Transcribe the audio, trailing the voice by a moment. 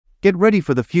Get ready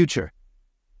for the future.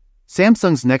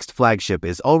 Samsung's next flagship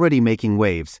is already making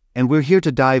waves, and we're here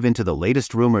to dive into the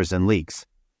latest rumors and leaks.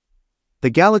 The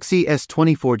Galaxy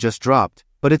S24 just dropped,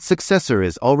 but its successor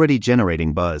is already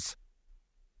generating buzz.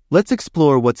 Let's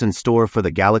explore what's in store for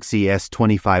the Galaxy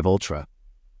S25 Ultra.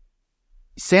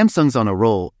 Samsung's on a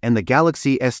roll, and the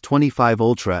Galaxy S25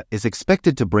 Ultra is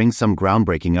expected to bring some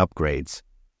groundbreaking upgrades.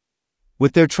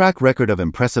 With their track record of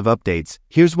impressive updates,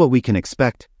 here's what we can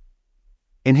expect.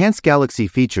 Enhanced Galaxy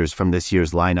features from this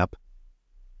year's lineup.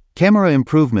 Camera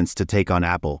improvements to take on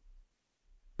Apple.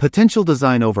 Potential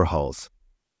design overhauls.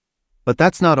 But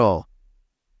that's not all.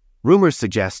 Rumors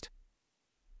suggest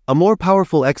a more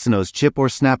powerful Exynos chip or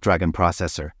Snapdragon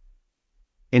processor.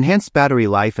 Enhanced battery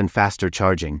life and faster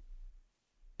charging.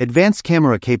 Advanced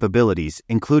camera capabilities,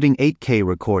 including 8K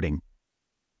recording.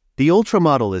 The Ultra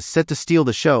model is set to steal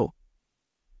the show.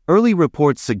 Early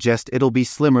reports suggest it'll be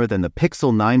slimmer than the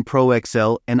Pixel 9 Pro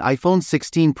XL and iPhone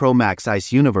 16 Pro Max.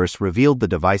 Ice Universe revealed the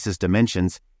device's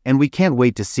dimensions, and we can't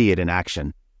wait to see it in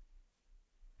action.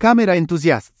 Camera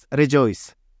enthusiasts,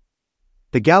 rejoice!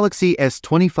 The Galaxy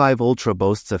S25 Ultra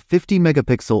boasts a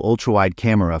 50-megapixel ultrawide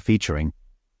camera featuring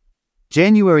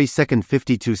January 2nd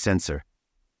 52 sensor,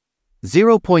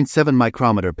 0.7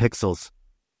 micrometer pixels,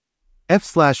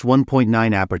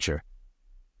 f/1.9 aperture.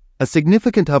 A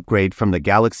significant upgrade from the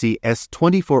Galaxy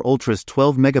S24 Ultra's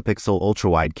 12-megapixel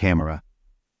ultrawide camera.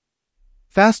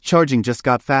 Fast charging just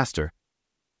got faster.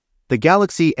 The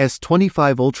Galaxy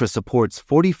S25 Ultra supports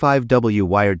 45W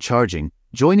wired charging,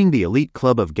 joining the elite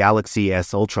club of Galaxy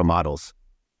S Ultra models.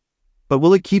 But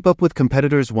will it keep up with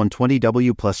competitors'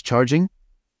 120W plus charging?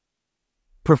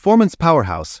 Performance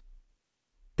powerhouse.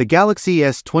 The Galaxy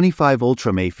S25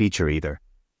 Ultra may feature either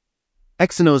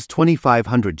Exynos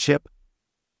 2500 chip,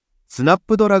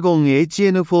 Snapdragon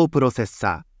HN4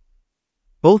 processor,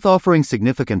 both offering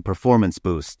significant performance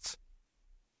boosts.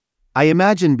 I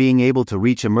imagine being able to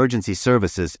reach emergency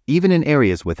services even in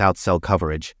areas without cell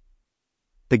coverage.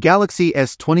 The Galaxy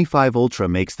S25 Ultra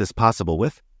makes this possible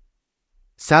with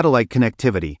satellite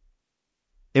connectivity,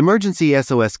 emergency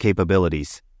SOS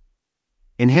capabilities,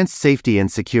 enhanced safety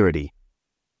and security.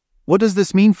 What does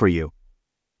this mean for you?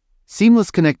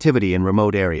 Seamless connectivity in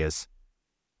remote areas.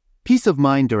 Peace of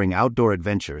mind during outdoor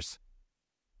adventures.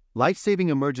 Life-saving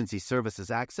emergency services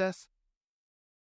access.